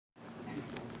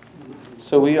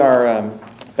So we are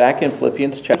back in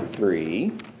Philippians chapter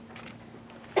 3,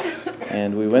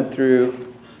 and we went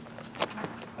through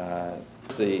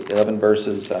the 11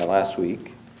 verses last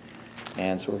week,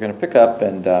 and so we're going to pick up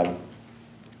and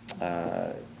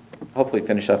hopefully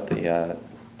finish up the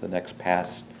next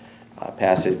passage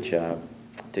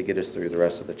to get us through the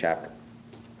rest of the chapter.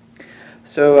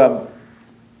 So I'm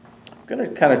going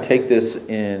to kind of take this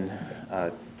in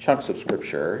chunks of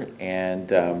Scripture and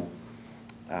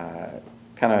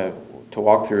kind of to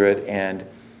walk through it, and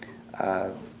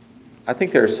I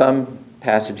think there are some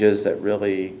passages that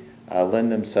really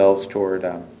lend themselves toward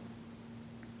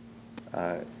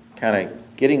kind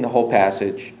of getting the whole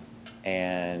passage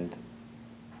and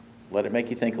let it make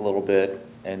you think a little bit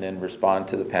and then respond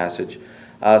to the passage.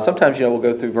 Sometimes, we'll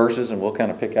go through verses and we'll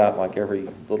kind of pick out like every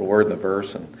little word in the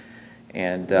verse,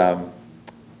 and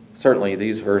certainly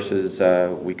these verses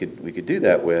we could do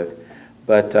that with,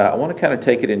 but I want to kind of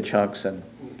take it in chunks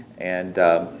and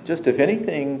just if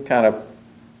anything kind of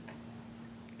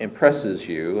impresses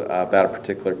you about a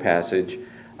particular passage,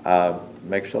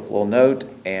 make yourself a little note,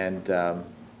 and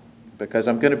because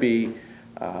I'm going to be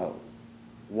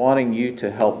wanting you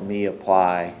to help me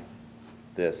apply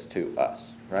this to us,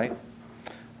 right?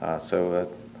 So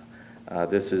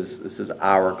this is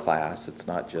our class. It's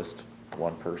not just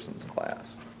one person's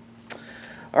class.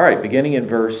 All right, beginning in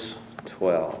verse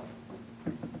 12.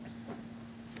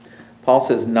 Paul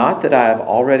says, "Not that I have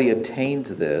already obtained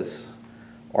this,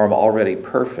 or am already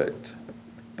perfect,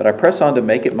 but I press on to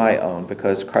make it my own,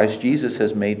 because Christ Jesus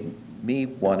has made me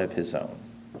one of his own.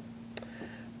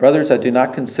 Brothers, I do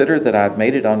not consider that I have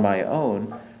made it on my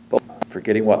own, but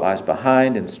forgetting what lies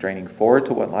behind and straining forward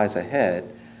to what lies ahead,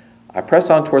 I press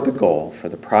on toward the goal for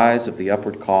the prize of the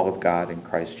upward call of God in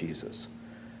Christ Jesus.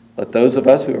 Let those of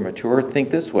us who are mature think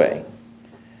this way.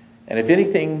 And if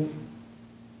anything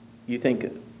you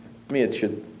think," it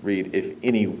should read, "if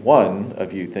any one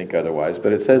of you think otherwise,"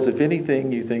 but it says, "if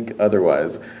anything you think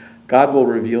otherwise, God will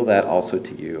reveal that also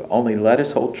to you. Only let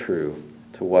us hold true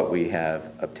to what we have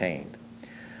obtained."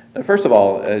 Now, first of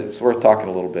all, it's worth talking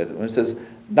a little bit. When it says,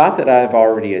 "not that I've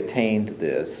already attained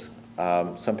this,"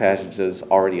 some passages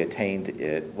already attained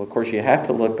it. Well, of course, you have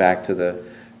to look back to the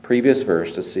previous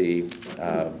verse to see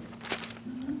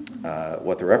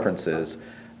what the reference is.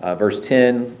 Verse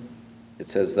 10, it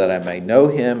says that I may know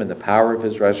him and the power of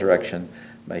his resurrection,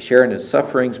 may share in his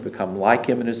sufferings, become like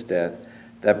him in his death,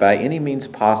 that by any means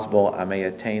possible I may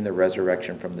attain the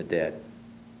resurrection from the dead.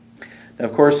 Now,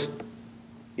 of course,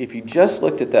 if you just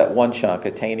looked at that one chunk,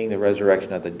 attaining the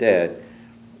resurrection of the dead,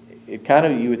 it kind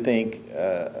of, you would think,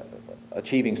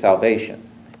 achieving salvation.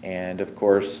 And of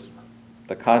course,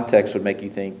 the context would make you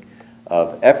think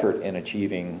of effort in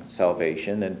achieving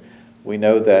salvation. And we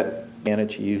know that we can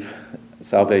achieve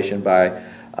salvation by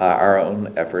our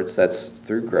own efforts. That's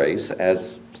through grace,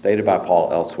 as stated by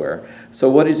Paul elsewhere. So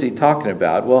what is he talking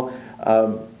about? Well,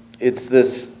 it's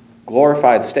this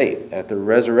glorified state at the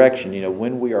resurrection.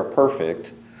 When we are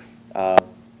perfect,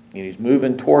 he's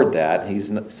moving toward that. He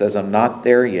says, "I'm not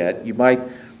there yet." You might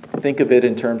think of it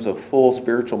in terms of full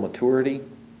spiritual maturity.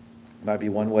 Might be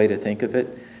one way to think of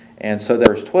it. And so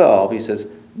verse 12, he says,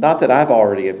 "Not that I've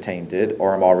already obtained it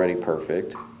or am already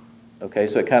perfect." Okay,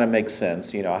 so it kind of makes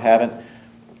sense.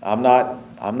 I'm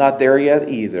not there yet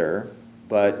either,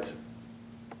 but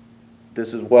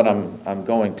this is what I'm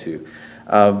going to.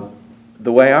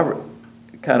 The way I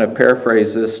kind of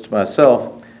paraphrase this to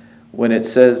myself, when it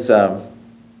says,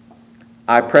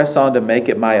 "I press on to make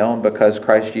it my own because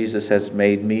Christ Jesus has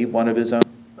made me one of his own,"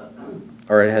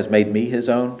 or it has made me his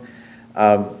own,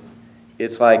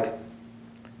 it's like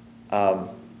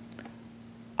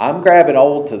I'm grabbing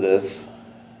hold to this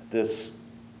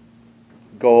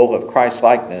goal of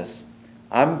Christ-likeness.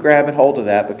 I'm grabbing hold of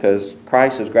that because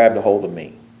Christ has grabbed a hold of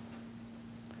me.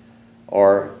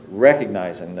 Or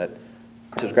recognizing that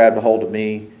Christ has grabbed a hold of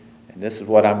me, and this is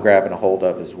what I'm grabbing a hold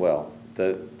of as well.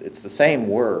 It's the same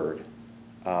word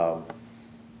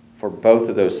for both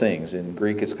of those things. In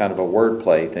Greek, it's kind of a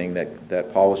wordplay thing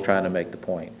that Paul was trying to make the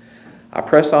point. I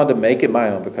press on to make it my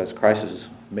own because Christ has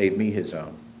made me his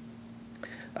own.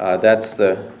 That's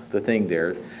the thing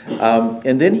there.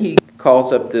 And then he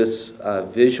calls up this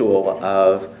visual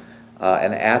of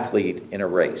an athlete in a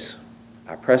race.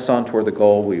 I press on toward the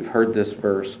goal. We've heard this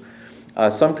verse.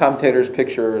 Some commentators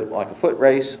picture like a foot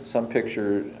race. Some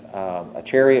picture a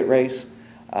chariot race.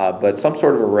 But some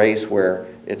sort of a race where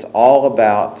it's all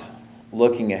about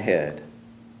looking ahead.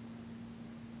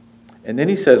 And then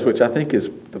he says, which I think is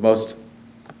the most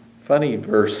funny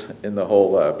verse in the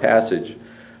whole passage,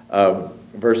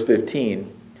 verse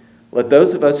 15, Let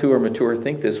those of us who are mature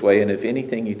think this way, and if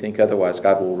anything you think otherwise,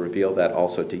 God will reveal that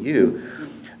also to you.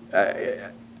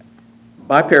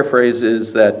 My paraphrase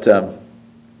is that,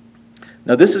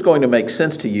 now this is going to make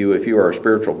sense to you if you are a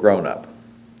spiritual grown-up.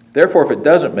 Therefore, if it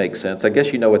doesn't make sense, I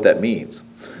guess you know what that means.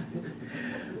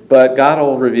 But God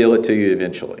will reveal it to you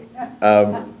eventually.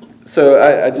 So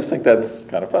I just think that's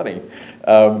kind of funny.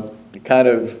 Kind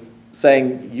of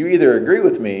saying, you either agree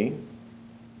with me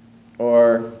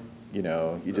or,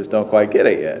 you just don't quite get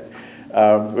it yet.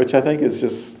 Which I think is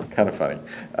just kind of funny.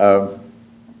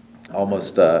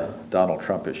 Almost Donald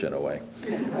Trumpish in a way.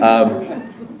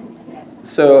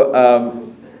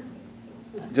 So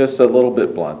just a little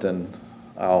bit blunt, and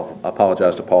I'll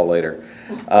apologize to Paul later.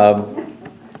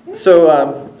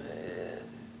 So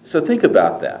think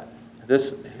about that.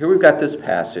 Here we've got this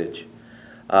passage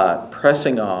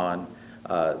pressing on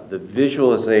the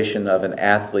visualization of an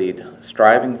athlete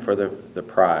striving for the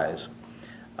prize.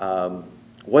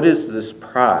 What is this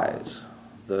prize?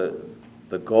 The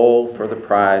goal for the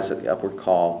prize at the upward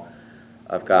call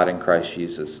of God in Christ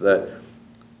Jesus.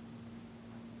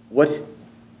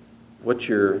 What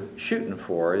you're shooting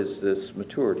for is this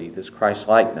maturity, this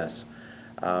Christ-likeness.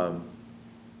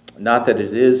 Not that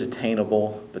it is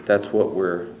attainable, but that's what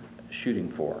we're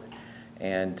shooting for.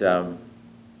 And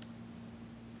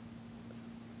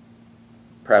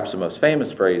perhaps the most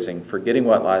famous phrasing, forgetting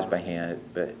what lies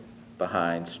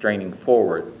behind, straining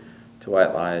forward to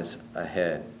what lies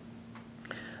ahead.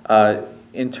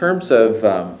 In terms of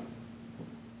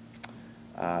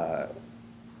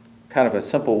kind of a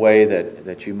simple way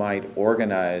that you might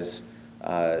organize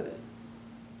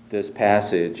this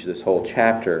passage, this whole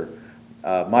chapter,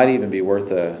 might even be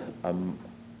worth a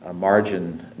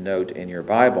margin note in your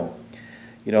Bible.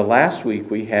 Last week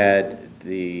we had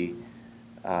the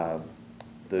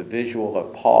visual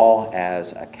of Paul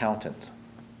as accountant,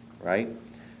 right?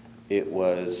 It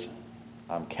was,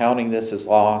 I'm counting this as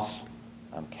loss,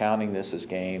 I'm counting this as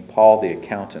gain. Paul the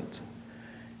accountant.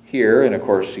 Here, and of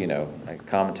course, like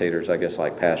commentators, I guess,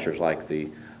 like pastors, like the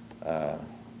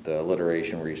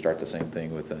alliteration where you start the same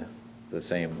thing with the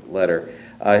same letter.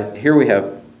 Here we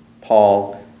have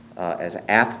Paul as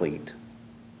athlete,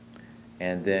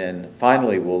 and then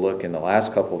finally we'll look in the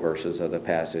last couple verses of the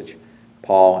passage,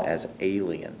 Paul as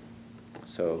alien.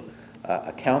 So,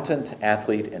 accountant,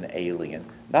 athlete, and alien.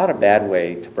 Not a bad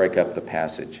way to break up the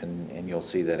passage, and you'll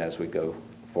see that as we go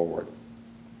forward.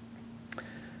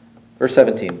 Verse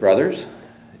 17, brothers,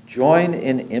 join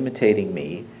in imitating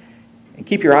me, and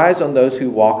keep your eyes on those who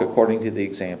walk according to the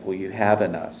example you have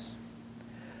in us.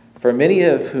 For many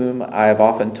of whom I have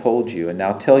often told you, and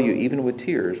now tell you even with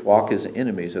tears, walk as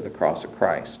enemies of the cross of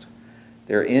Christ.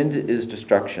 Their end is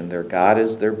destruction, their God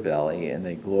is their belly, and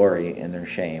they glory in their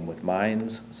shame, with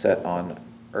minds set on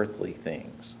earthly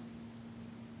things.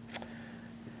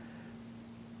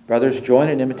 Brothers, join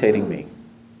in imitating me.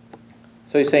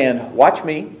 So he's saying, watch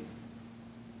me,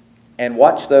 and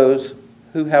watch those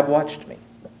who have watched me.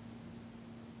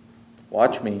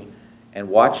 Watch me, and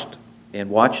watch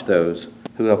those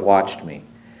who have watched me.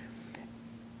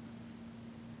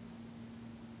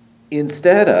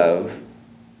 Instead of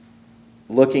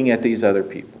looking at these other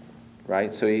people,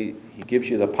 right? So he gives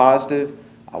you the positive.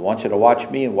 I want you to watch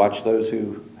me and watch those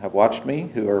who have watched me,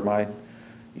 who are my,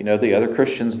 the other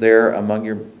Christians there among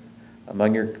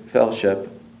your fellowship.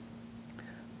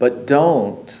 But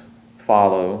don't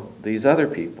follow these other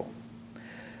people.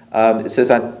 It says,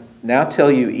 I now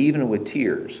tell you even with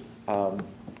tears.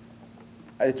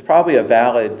 It's probably a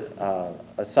valid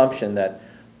assumption that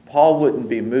Paul wouldn't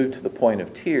be moved to the point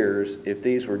of tears if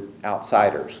these were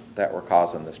outsiders that were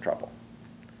causing this trouble.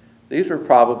 These were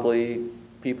probably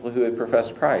people who had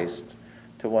professed Christ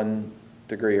to one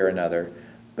degree or another,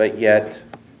 but yet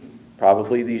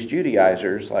probably these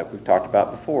Judaizers, like we've talked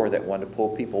about before, that want to pull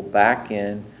people back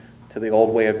in to the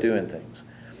old way of doing things.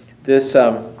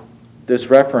 This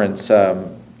reference,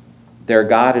 their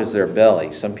God is their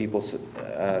belly. Some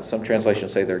some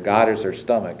translations say their God is their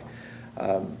stomach.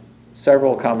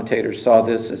 Several commentators saw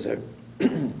this as a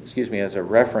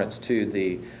reference to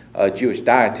the Jewish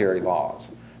dietary laws.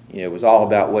 It was all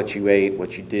about what you ate,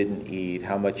 what you didn't eat,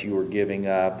 how much you were giving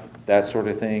up, that sort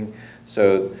of thing.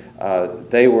 So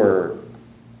they were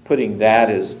putting that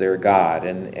as their God.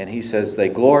 And he says they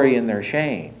glory in their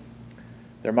shame.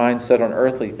 Their mind's set on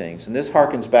earthly things. And this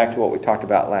harkens back to what we talked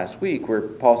about last week, where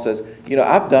Paul says,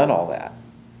 I've done all that.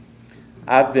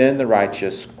 I've been the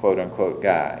righteous, quote-unquote,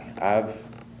 guy.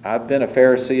 I've been a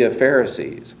Pharisee of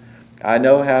Pharisees. I'm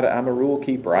a rule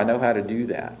keeper. I know how to do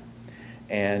that.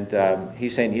 And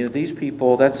he's saying, these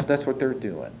people, that's what they're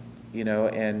doing.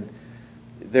 And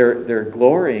they're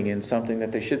glorying in something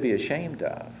that they should be ashamed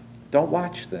of. don't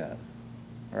watch them,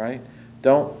 right?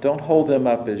 Don't hold them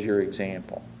up as your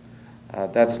example.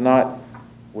 That's not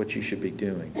what you should be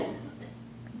doing.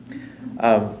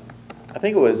 I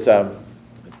think it was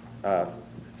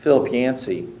Philip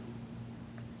Yancey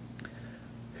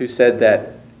who said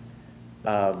that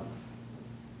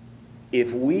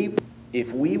if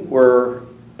we were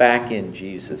back in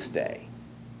Jesus' day,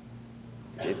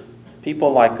 if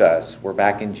people like us were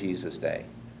back in Jesus' day,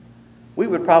 we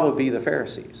would probably be the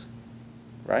Pharisees,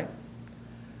 right?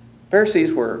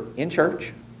 Pharisees were in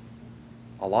church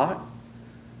a lot.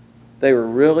 They were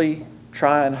really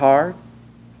trying hard.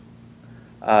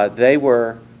 They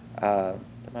were.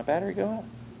 Did my battery go out?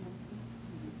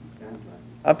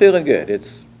 I'm feeling good.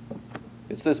 It's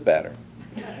this battery.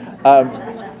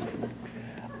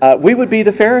 We would be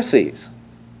the Pharisees.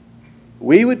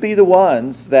 We would be the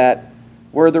ones that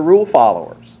were the rule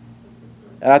followers.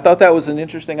 And I thought that was an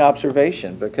interesting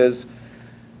observation because,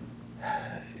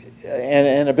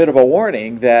 and a bit of a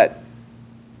warning that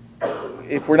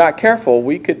if we're not careful,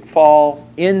 we could fall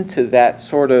into that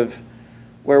sort of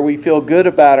where we feel good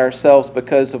about ourselves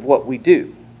because of what we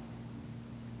do.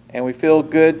 And we feel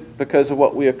good because of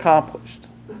what we accomplished.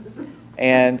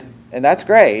 And that's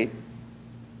great,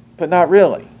 but not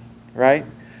really, right?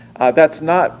 That's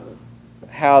not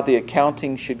how the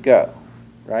accounting should go,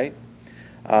 right?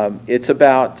 It's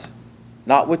about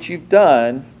not what you've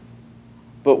done,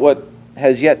 but what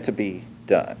has yet to be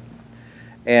done.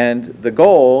 And the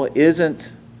goal isn't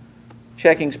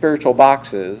checking spiritual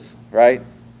boxes, right?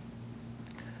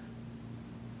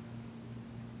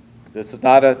 This is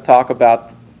not a talk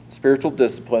about spiritual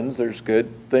disciplines. There's good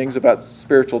things about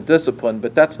spiritual discipline,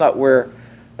 but that's not where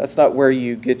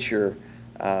you get your.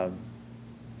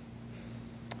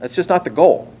 That's just not the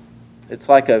goal. It's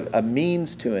like a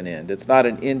means to an end. It's not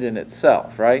an end in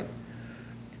itself, right?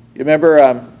 You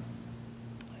remember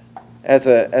as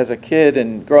a kid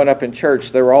and growing up in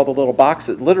church, there were all the little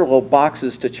boxes, literal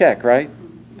boxes to check, right?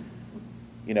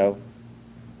 You know,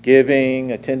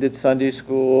 giving, attended Sunday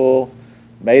school,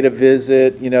 made a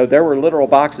visit. You know, there were literal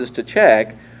boxes to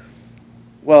check.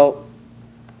 Well,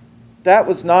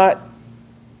 that's not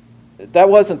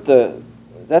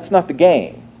the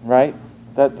game, right?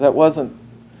 That wasn't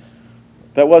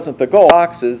the goal.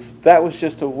 Boxes, that was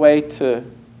just a way to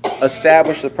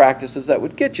establish the practices that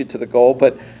would get you to the goal,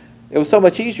 but it was so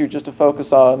much easier just to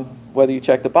focus on whether you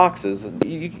check the boxes. And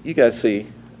you guys see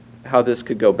how this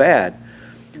could go bad.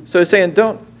 So he's saying,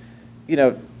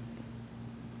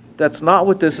 that's not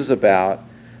what this is about.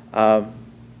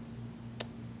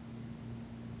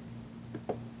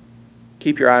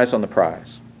 Keep your eyes on the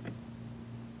prize.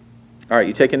 All right,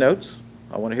 you taking notes?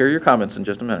 I want to hear your comments in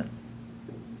just a minute.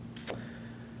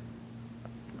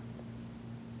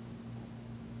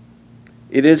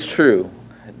 It is true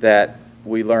that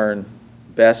we learn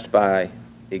best by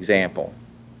example,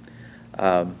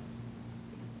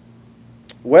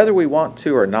 whether we want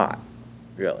to or not,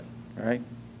 really, right?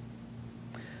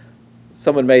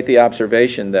 Someone made the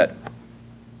observation that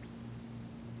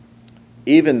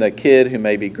even the kid who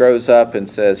maybe grows up and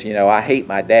says, I hate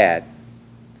my dad,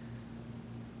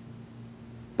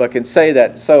 but can say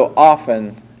that so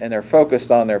often and they're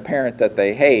focused on their parent that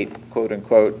they hate, quote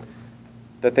unquote,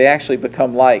 that they actually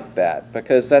become like that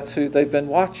because that's who they've been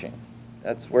watching.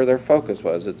 That's where their focus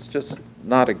was. It's just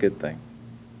not a good thing.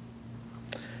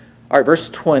 All right, verse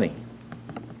 20.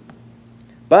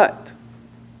 But,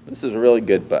 this is a really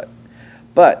good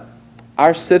but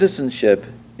our citizenship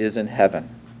is in heaven,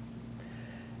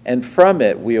 and from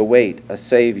it we await a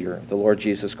Savior, the Lord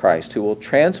Jesus Christ, who will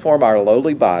transform our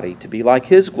lowly body to be like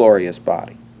His glorious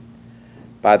body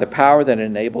by the power that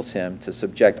enables Him to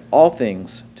subject all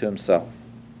things to Himself.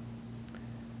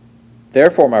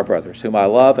 Therefore, my brothers, whom I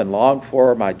love and long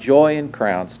for, my joy and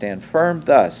crown, stand firm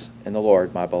thus in the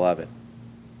Lord, my beloved.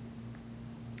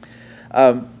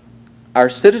 Our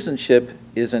citizenship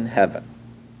is in heaven.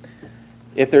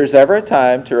 If there's ever a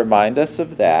time to remind us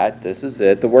of that, this is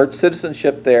it. The word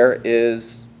citizenship there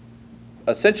is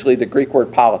essentially the Greek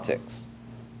word politics.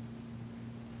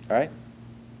 All right?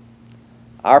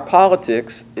 Our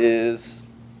politics is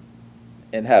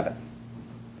in heaven.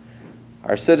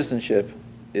 Our citizenship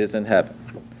is in heaven.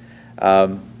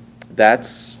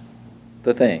 That's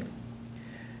the thing.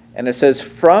 And it says,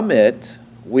 from it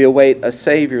we await a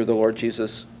Savior, the Lord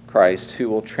Jesus Christ, who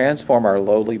will transform our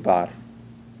lowly body.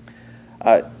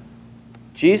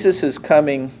 Jesus is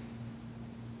coming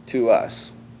to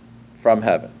us from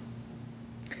heaven.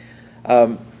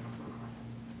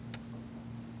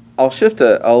 I'll shift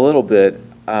a little bit.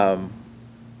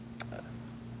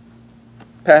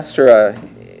 Pastor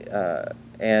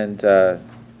and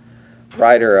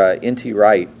writer N.T.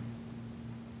 Wright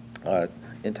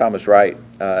in Thomas Wright.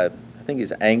 I think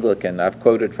he's Anglican. I've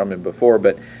quoted from him before,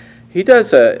 but he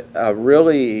does a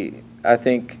really, I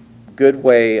think, good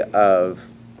way of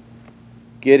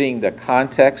getting the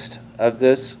context of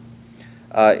this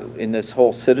in this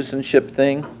whole citizenship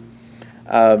thing,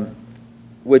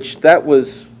 which that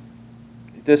was,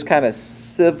 this kind of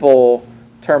civil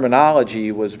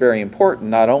terminology was very important,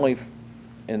 not only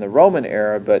in the Roman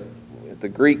era, but the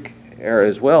Greek era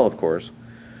as well, of course.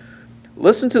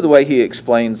 Listen to the way he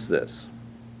explains this.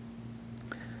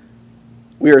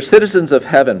 We are citizens of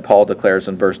heaven, Paul declares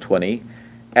in verse 20.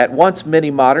 At once,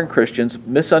 many modern Christians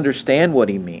misunderstand what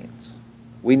he means.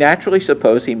 We naturally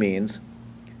suppose he means,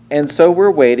 and so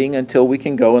we're waiting until we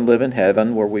can go and live in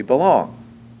heaven where we belong.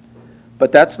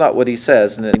 But that's not what he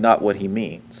says, and not what he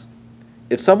means.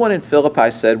 If someone in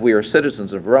Philippi said we are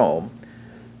citizens of Rome,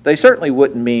 they certainly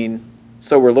wouldn't mean,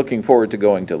 so we're looking forward to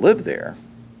going to live there.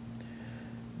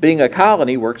 Being a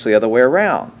colony works the other way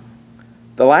around.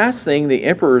 The last thing the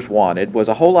emperors wanted was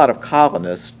a whole lot of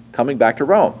colonists coming back to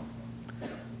Rome.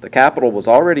 The capital was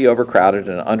already overcrowded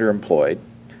and underemployed.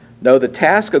 No, the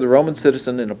task of the Roman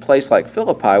citizen in a place like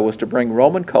Philippi was to bring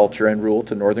Roman culture and rule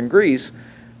to northern Greece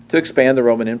to expand the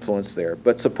Roman influence there.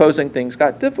 But supposing things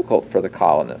got difficult for the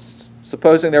colonists,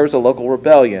 supposing there was a local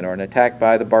rebellion or an attack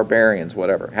by the barbarians,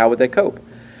 whatever, how would they cope?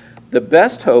 The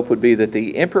best hope would be that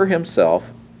the emperor himself,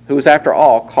 who was after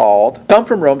all called, come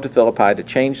from Rome to Philippi to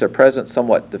change their present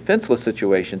somewhat defenseless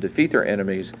situation, defeat their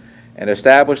enemies, and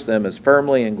establish them as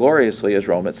firmly and gloriously as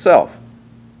Rome itself.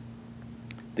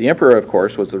 The emperor, of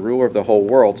course, was the ruler of the whole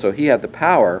world, so he had the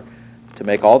power to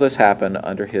make all this happen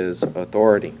under his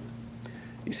authority.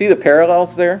 You see the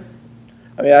parallels there?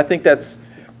 I mean, I think it's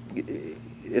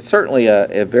certainly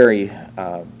a very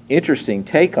interesting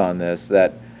take on this,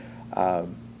 that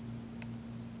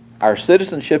our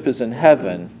citizenship is in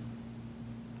heaven,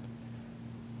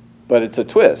 but it's a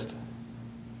twist.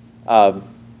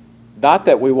 Not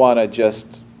that we want to just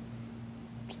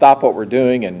stop what we're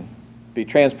doing and be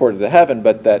transported to heaven,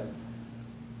 but that,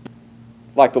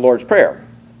 like the Lord's Prayer,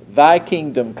 thy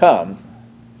kingdom come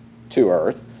to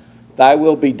earth, thy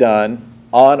will be done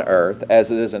on earth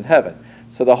as it is in heaven.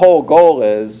 So the whole goal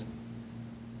is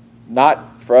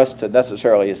not for us to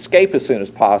necessarily escape as soon as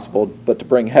possible, but to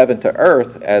bring heaven to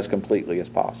earth as completely as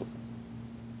possible.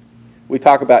 We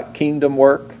talk about kingdom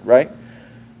work, right?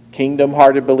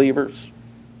 Kingdom-hearted believers.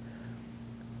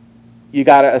 You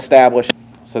got to establish.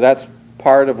 So that's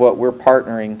part of what we're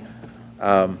partnering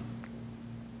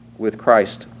with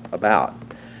Christ about.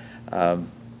 A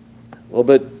little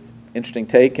bit interesting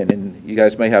take, and you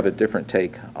guys may have a different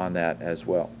take on that as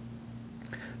well.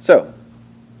 So,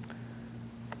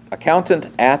 accountant,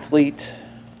 athlete,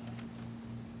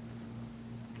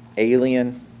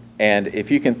 alien, and if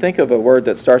you can think of a word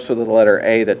that starts with the letter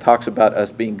A that talks about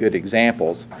us being good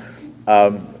examples,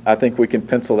 I think we can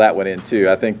pencil that one in too.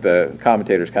 I think the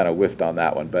commentators kind of whiffed on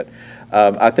that one, but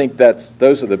I think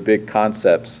those are the big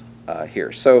concepts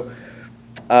here. So,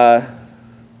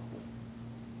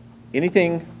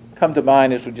 anything come to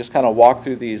mind as we just kind of walk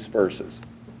through these verses?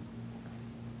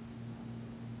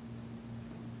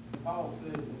 Paul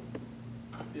said that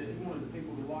he wanted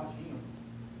people to watch him.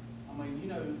 I mean,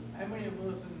 how many of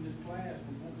us in this class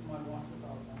would want somebody to watch us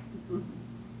all the time?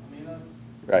 I mean,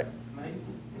 Right.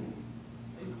 amazing.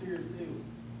 He's a serious deal.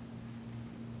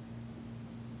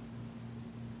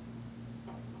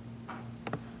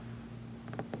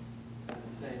 And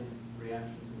the same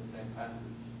reaction to the same passage.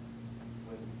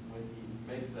 When he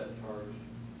makes that charge,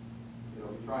 we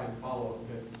try and follow.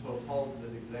 Okay, so Paul's the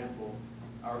example.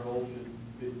 Our goal should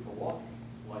be to walk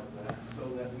like that, so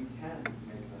that we can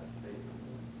make that statement.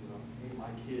 Hey,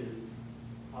 my kids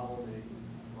follow me,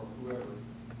 or whoever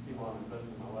people I'm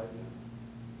investing my life in.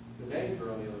 The danger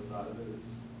on the other side of it is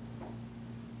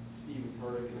Stephen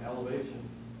Furtick and elevation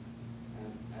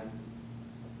and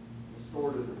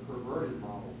distorted or perverted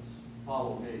models.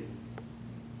 Follow me.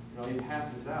 He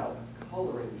passes out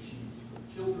coloring sheets for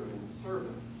children and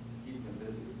servants to keep them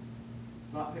busy.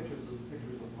 It's not pictures of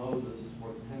Moses or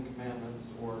the Ten Commandments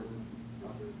or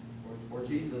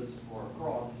Jesus or a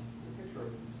cross. It's a picture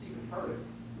of Stephen Furtick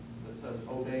that says,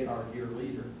 obey our dear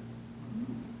leader.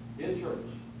 In church,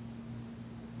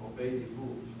 obey these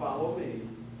rules. Follow me,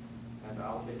 and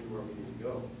I'll take you where we need to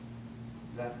go.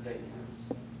 That's dangerous.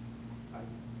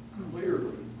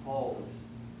 Clearly, Paul is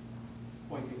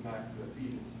pointing back to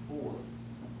Ephesians 4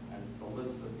 and the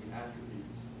list of the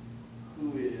attributes, who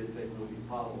it is they will be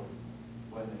following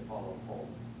when they follow Paul.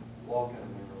 Walk in a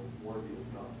manner worthy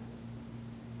of God,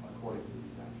 according to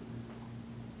these attributes.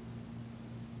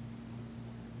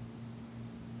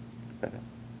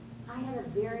 I had a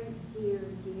very dear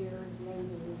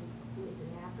lady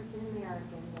African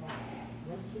American that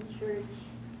went to church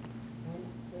and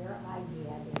where I did,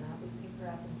 and I would pick her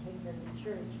up and take her to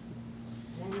church.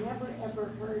 And I never ever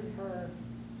heard her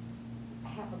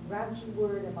have a grouchy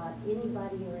word about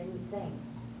anybody or anything.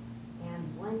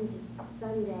 And one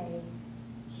Sunday,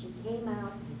 she came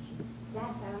out and she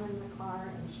sat down in the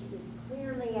car and she was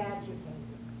clearly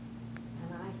agitated.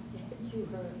 And I said to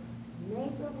her,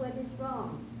 "Neighbor, what is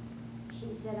wrong?" She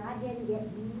said, "I didn't get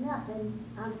nothing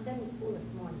out of Sunday school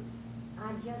this morning.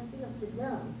 I just feel so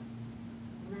dumb."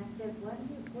 And I said, what do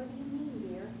you mean,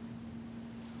 dear?"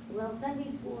 Well, Sunday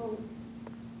school,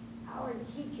 our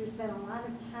teacher spent a lot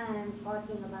of time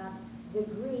talking about the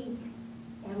Greek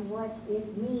and what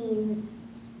it means,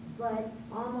 but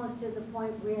almost to the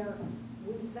point where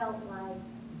we felt like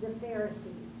the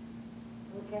Pharisees.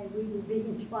 Okay, we were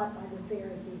being taught by the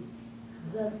Pharisees.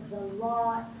 The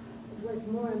law was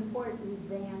more important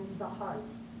than the heart,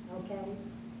 okay?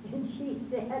 And she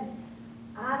said,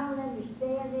 "I don't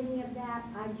understand any of that.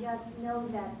 I just know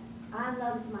that I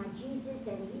loves my Jesus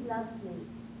and he loves me."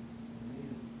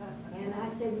 And I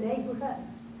said, "Neighbor,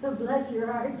 bless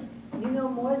your heart, you know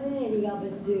more than any of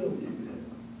us do."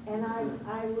 And I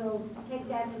will take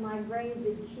that to my grave,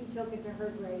 and she took it to her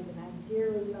grave, and I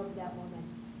dearly love that woman.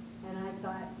 And I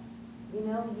thought, you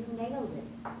nailed it.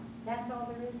 That's all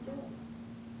there is to it.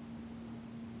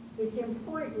 It's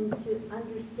important to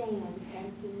understand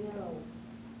and to know.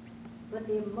 But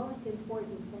the most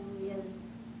important thing is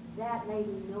that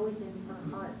lady knows in her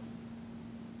heart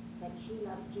that she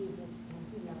loves Jesus and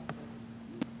he loves her.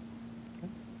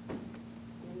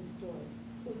 End of story.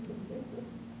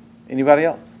 Anybody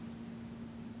else?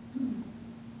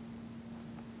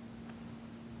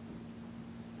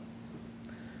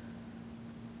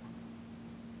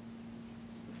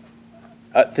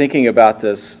 Thinking about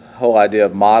this whole idea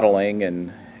of modeling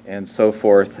and so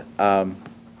forth,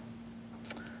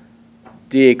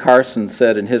 D.A. Carson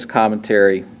said in his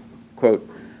commentary, quote,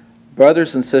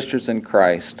 "Brothers and sisters in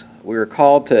Christ, we are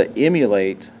called to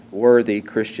emulate worthy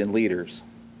Christian leaders.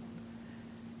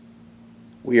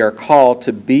 We are called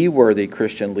to be worthy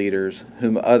Christian leaders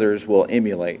whom others will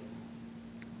emulate.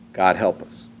 God help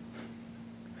us."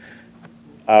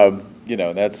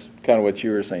 That's kind of what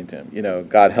you were saying, Tim.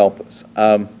 God help us.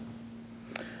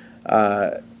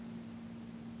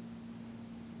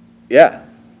 Yeah.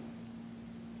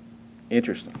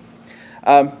 Interesting.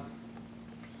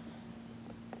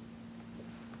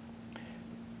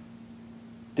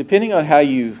 Depending on how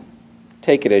you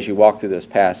take it as you walk through this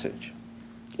passage,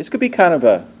 this could be kind of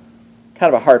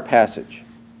a hard passage.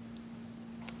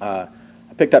 I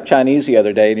picked up Chinese the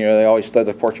other day, and they always throw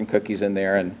the fortune cookies in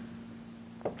there, and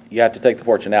you have to take the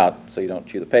fortune out so you don't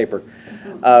chew the paper.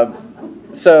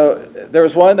 So there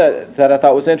was one that I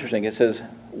thought was interesting. It says,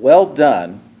 "Well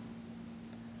done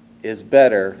is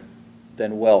better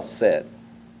than well said."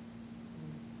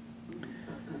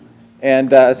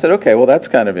 And I said, okay, well, that's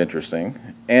kind of interesting.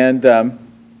 And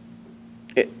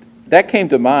that came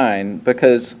to mind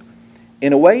because,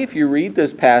 in a way, if you read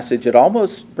this passage, it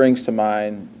almost brings to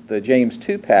mind the James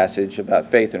 2 passage about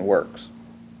faith and works.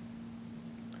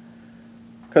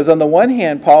 Because on the one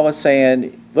hand, Paul is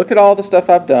saying, look at all the stuff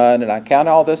I've done, and I count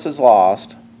all this as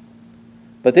lost.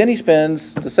 But then he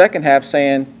spends the second half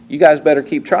saying, you guys better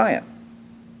keep trying.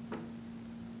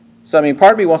 So,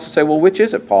 part of me wants to say, well, which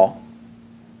is it, Paul?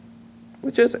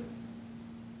 Which is it?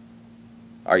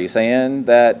 Are you saying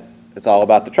that it's all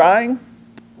about the trying?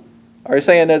 Or are you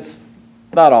saying it's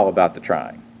not all about the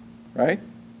trying? Right?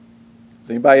 Does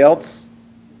anybody else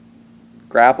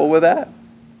grapple with that?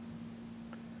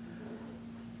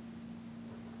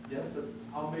 Yes, but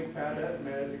I'll make Pat Ed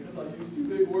mad because I use two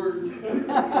big words.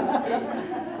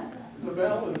 The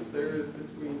balance there is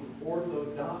between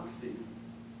orthodoxy,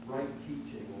 right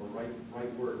teaching, or right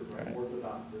words, right?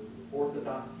 Orthodox. This is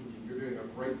orthodox teaching. You're doing a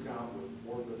great job with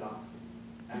orthodoxy.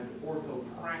 And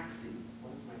orthopraxy.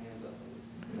 Why is my hand up?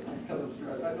 Because I'm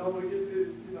stressed. I know I'm going to get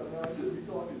it, now I shouldn't be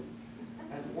talking.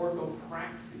 And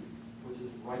orthopraxy, which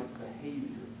is right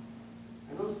behavior.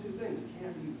 And those two things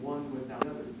can't be one without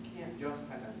the other. You can't just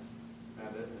have, as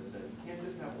Matt has said, you can't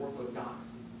just have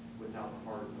orthodoxy without the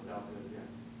heart and without the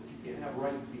intent. But you can't have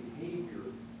right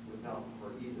behavior without the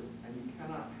heart either. And you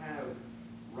cannot have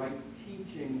right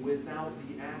teaching without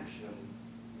the action.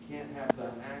 You can't have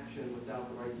the action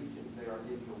without the right teaching. They are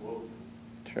interwoven.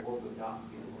 Sure.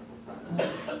 Orthodoxy and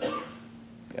orthopraxy.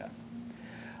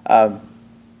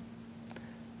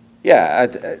 Yeah.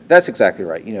 That's exactly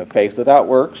right. Faith without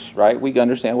works, right? We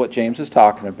understand what James is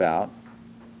talking about.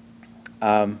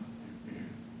 But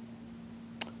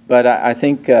I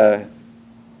think it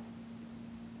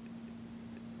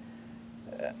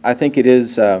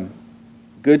is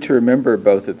good to remember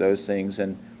both of those things.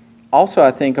 And also,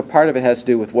 I think a part of it has to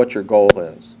do with what your goal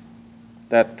is.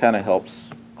 That kind of helps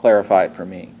clarify it for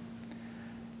me.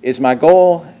 Is my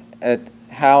goal at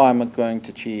how I'm going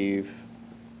to achieve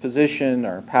position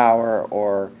or power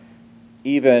or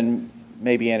even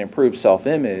maybe an improved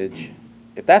self-image?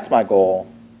 If that's my goal,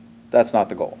 that's not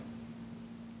the goal,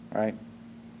 right?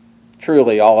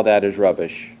 Truly, all of that is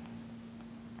rubbish,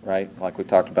 right? Like we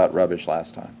talked about rubbish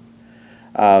last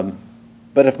time.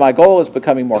 But if my goal is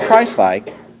becoming more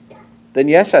Christ-like, then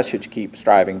yes, I should keep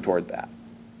striving toward that,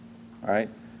 right?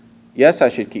 Yes, I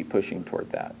should keep pushing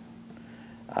toward that.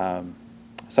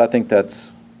 So I think that's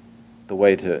the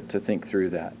way to think through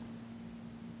that.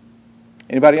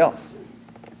 Anybody else?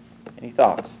 Any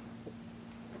thoughts?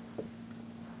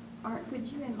 Art, could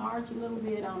you enlarge a little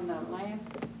bit on the last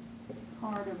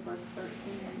part of verse 13?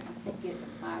 I think it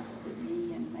applies to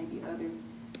me and maybe others.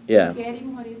 Yeah.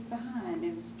 Getting what is behind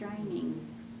and straining.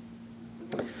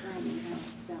 The word straining kind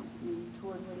of stumps me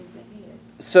toward what is ahead.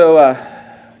 So,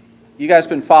 you guys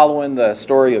been following the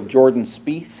story of Jordan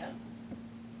Spieth?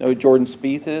 Know who Jordan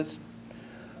Spieth is?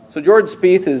 So Jordan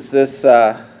Spieth is this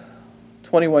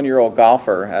 21-year-old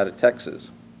golfer out of Texas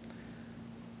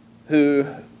who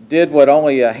did what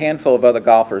only a handful of other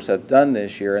golfers have done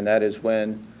this year, and that is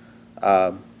win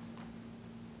the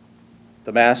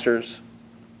Masters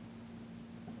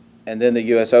and then the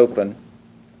U.S. Open,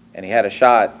 and he had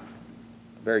a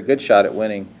very good shot at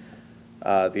winning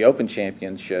the Open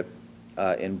Championship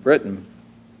in Britain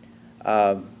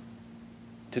to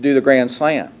do the Grand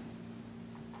Slam.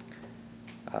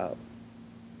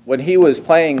 When he was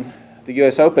playing the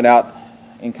U.S. Open out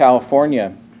in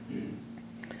California,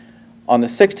 on the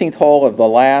 16th hole of the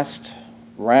last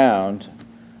round,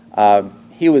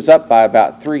 he was up by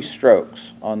about 3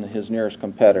 strokes on his nearest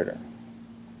competitor.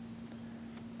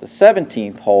 The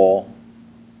 17th hole,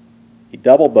 he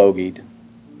double bogeyed,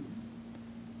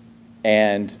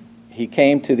 and he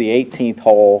came to the 18th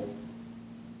hole,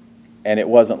 and it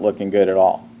wasn't looking good at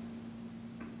all.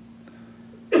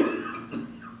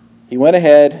 He went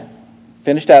ahead,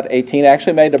 finished out 18,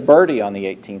 actually made a birdie on the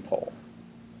 18th hole.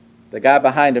 The guy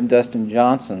behind him, Dustin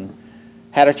Johnson,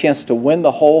 had a chance to win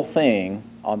the whole thing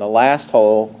on the last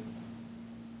hole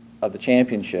of the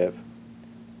championship,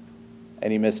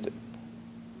 and he missed it.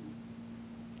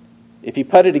 If he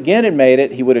putted again and made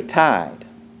it, he would have tied,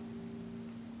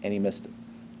 and he missed it.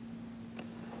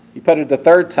 He putted the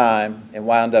third time and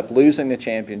wound up losing the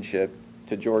championship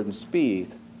to Jordan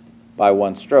Spieth by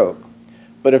 1 stroke.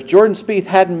 But if Jordan Spieth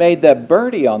hadn't made that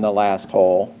birdie on the last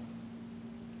hole,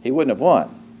 he wouldn't have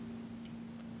won.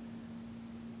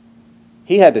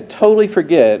 He had to totally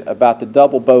forget about the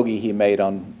double bogey he made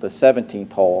on the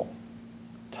 17th hole,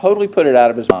 totally put it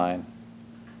out of his mind,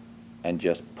 and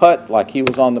just putt like he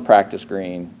was on the practice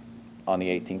green on the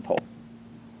 18th hole.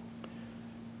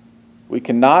 We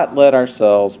cannot let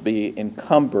ourselves be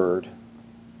encumbered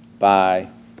by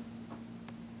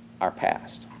our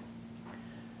past.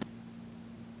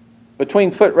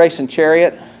 Between foot race and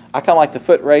chariot, I kind of like the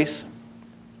foot race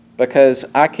because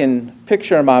I can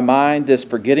picture in my mind this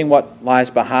forgetting what lies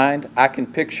behind. I can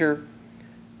picture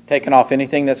taking off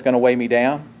anything that's going to weigh me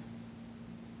down,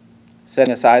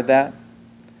 setting aside that.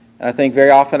 And I think very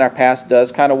often our past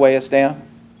does kind of weigh us down.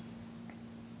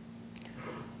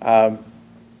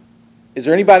 Is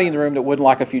there anybody in the room that wouldn't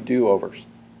like a few do-overs?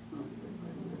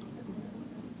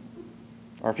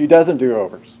 Or a few dozen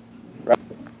do-overs? Right?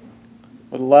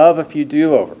 Would love a few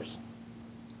do-overs.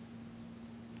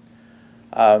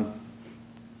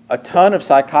 A ton of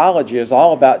psychology is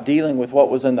all about dealing with what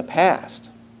was in the past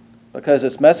because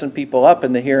it's messing people up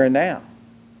in the here and now.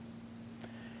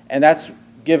 And that's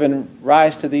given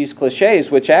rise to these cliches,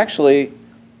 which actually,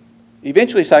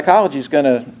 eventually psychology is going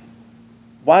to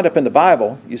wind up in the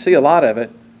Bible. You see a lot of it.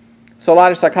 So a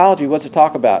lot of psychology, what's it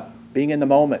talk about? Being in the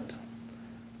moment,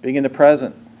 being in the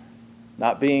present,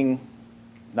 not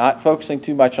focusing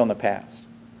too much on the past.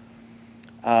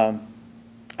 I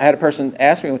had a person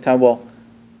ask me one time, well,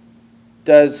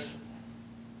 does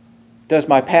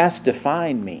my past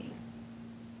define me?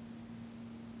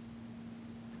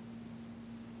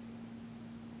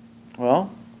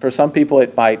 Well, for some people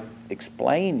it might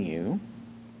explain you.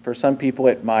 For some people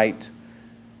it might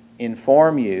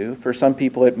inform you. For some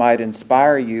people it might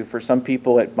inspire you. For some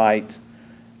people it might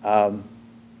have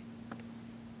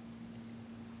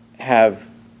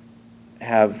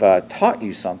taught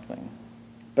you something.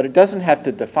 But it doesn't have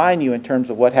to define you in terms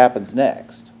of what happens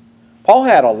next. Paul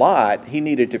had a lot he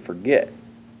needed to forget,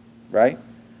 right?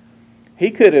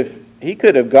 He could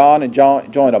have gone and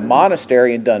joined a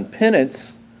monastery and done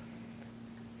penance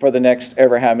for the next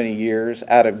ever how many years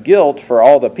out of guilt for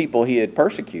all the people he had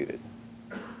persecuted.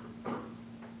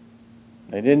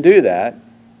 They didn't do that.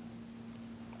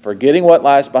 Forgetting what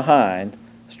lies behind,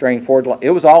 straying forward. It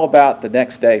was all about the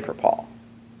next day for Paul.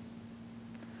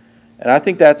 And I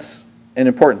think that's an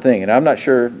important thing. And I'm not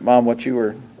sure, Mom, what you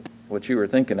were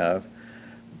thinking of,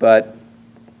 but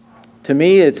to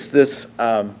me, it's this.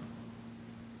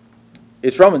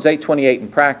 It's Romans 8:28 in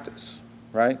practice,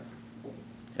 right?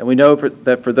 And we know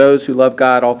that for those who love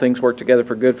God, all things work together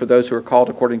for good for those who are called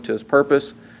according to His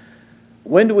purpose.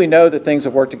 When do we know that things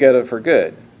have worked together for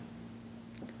good?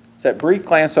 It's that brief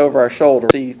glance over our shoulder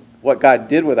to see what God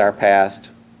did with our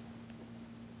past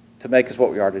to make us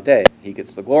what we are today. He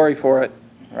gets the glory for it,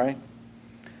 right?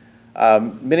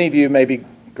 Many of you, maybe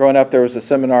growing up, there was a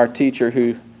seminar teacher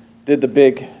who did the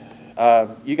big,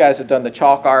 you guys have done the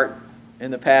chalk art in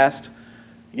the past,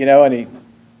 and he,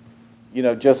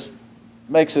 just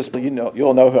makes this,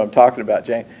 you'll know who I'm talking about,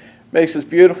 Jane, makes this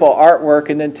beautiful artwork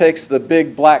and then takes the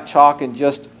big black chalk and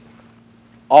just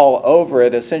all over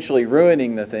it, essentially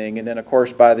ruining the thing. And then, of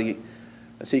course,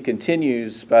 as he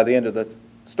continues, by the end of the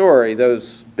story,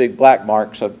 those big black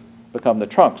marks have become the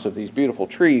trunks of these beautiful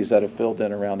trees that have filled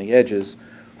in around the edges,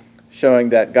 showing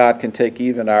that God can take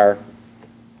even our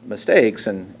mistakes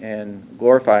and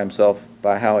glorify Himself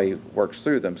by how He works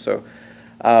through them. So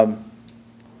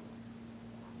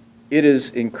it is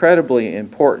incredibly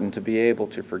important to be able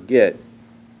to forget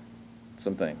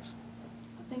some things.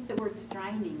 I think the word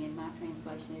straining in my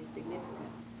translation is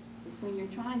significant. Because when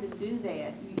you're trying to do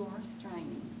that, you are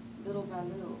straining, little by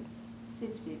little,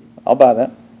 sifted. I'll buy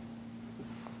that.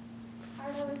 I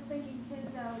was thinking too,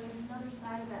 though, there's another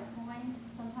side of that coin.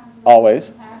 Sometimes Always.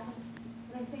 When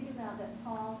I think about that,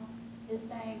 Paul is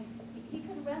saying he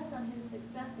could rest on his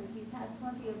successes. He's had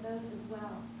plenty of those as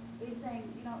well. But he's saying,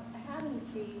 I haven't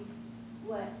achieved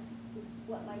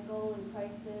what my goal in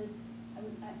Christ is.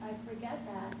 I forget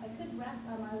that. I could rest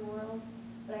on my world,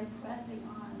 but I'm pressing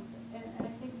on. And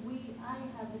I think I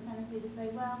have the tendency to say,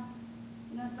 well,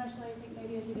 especially I think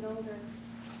maybe as you get older,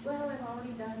 well, I've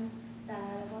already done that.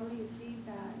 I've already achieved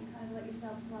that. You kind of let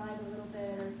yourself slide a little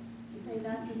bit, or you say,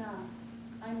 that's enough.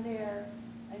 I'm there.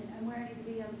 I'm where I need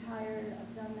to be. I'm tired.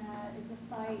 I've done that. It's a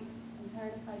fight. I'm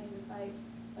tired of fighting the fight,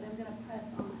 but I'm going to press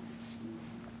on.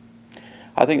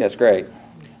 I think that's great.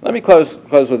 Let me close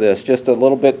with this, just a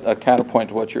little bit, a counterpoint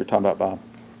to what you were talking about,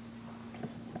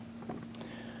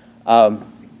 Bob.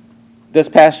 This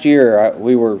past year,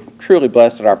 we were truly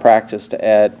blessed at our practice to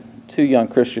add 2 young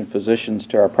Christian physicians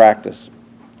to our practice.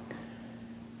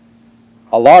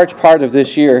 A large part of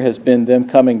this year has been them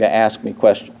coming to ask me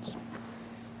questions.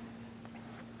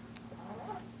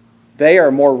 They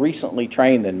are more recently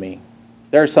trained than me.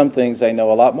 There are some things they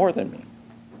know a lot more than me.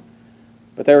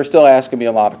 But they were still asking me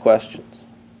a lot of questions.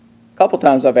 A couple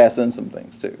times I've asked them some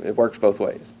things too. It works both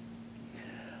ways.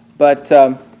 But,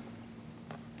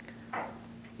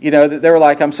 they were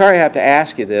like, I'm sorry I have to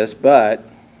ask you this, but,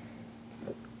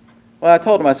 well, I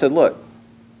told them, I said, look,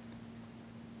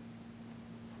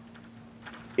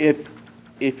 if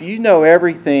you know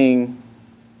everything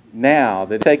now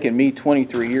that's taken me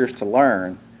 23 years to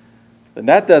learn, then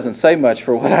that doesn't say much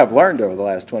for what I've learned over the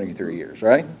last 23 years,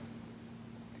 right?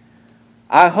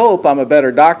 I hope I'm a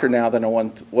better doctor now than I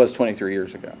was 23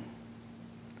 years ago.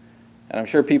 And I'm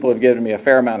sure people have given me a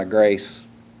fair amount of grace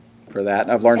for that,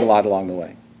 and I've learned a lot along the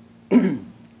way.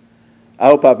 I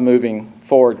hope I'm moving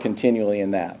forward continually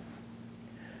in that.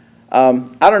 I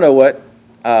don't know what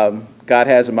God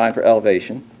has in mind for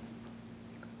Elevation.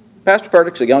 Pastor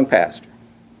Furtick's a young pastor,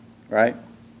 right?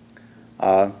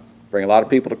 Bring a lot of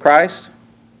people to Christ.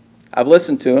 I've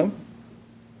listened to him.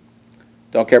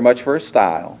 Don't care much for his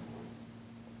style.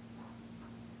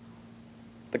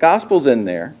 The gospel's in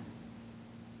there.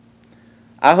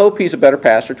 I hope he's a better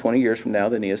pastor 20 years from now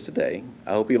than he is today.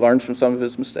 I hope he learns from some of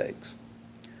his mistakes.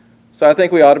 So I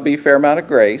think we ought to be a fair amount of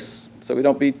grace. So we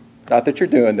don't be, not that you're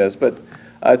doing this, but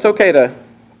it's okay to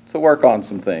work on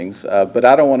some things. But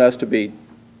I don't want us to be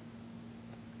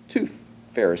too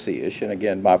Pharisee-ish. And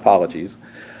again, my apologies.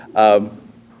 So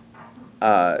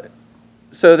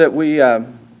that we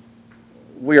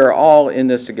are all in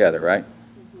this together, right?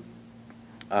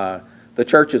 The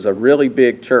church is a really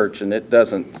big church, and it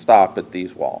doesn't stop at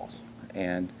these walls.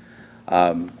 And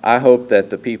I hope that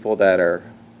the people that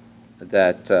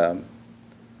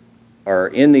are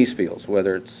in these fields,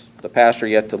 whether it's the pastor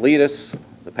yet to lead us,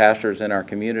 the pastors in our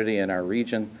community, in our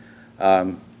region,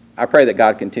 I pray that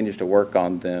God continues to work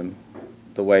on them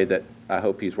the way that I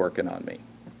hope He's working on me.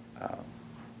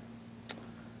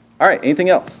 All right, anything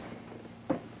else?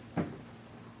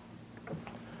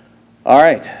 All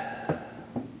right.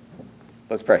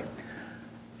 Let's pray.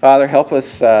 Father, help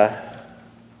us to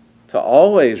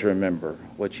always remember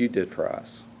what you did for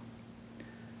us.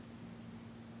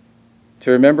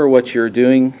 To remember what you're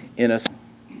doing in us.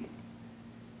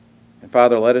 And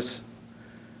Father, let us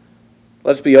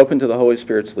be open to the Holy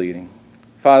Spirit's leading.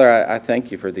 Father, I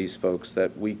thank you for these folks,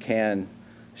 that we can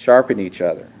sharpen each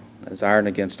other as iron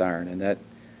against iron, and that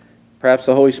perhaps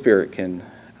the Holy Spirit can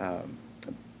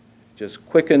just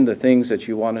quicken the things that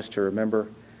you want us to remember.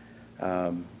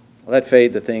 Let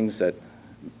fade the things that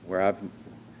where I've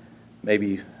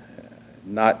maybe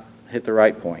not hit the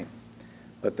right point,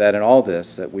 but that in all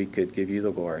this that we could give you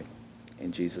the glory.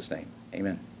 In Jesus' name,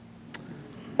 amen.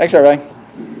 Thanks,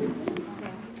 everybody.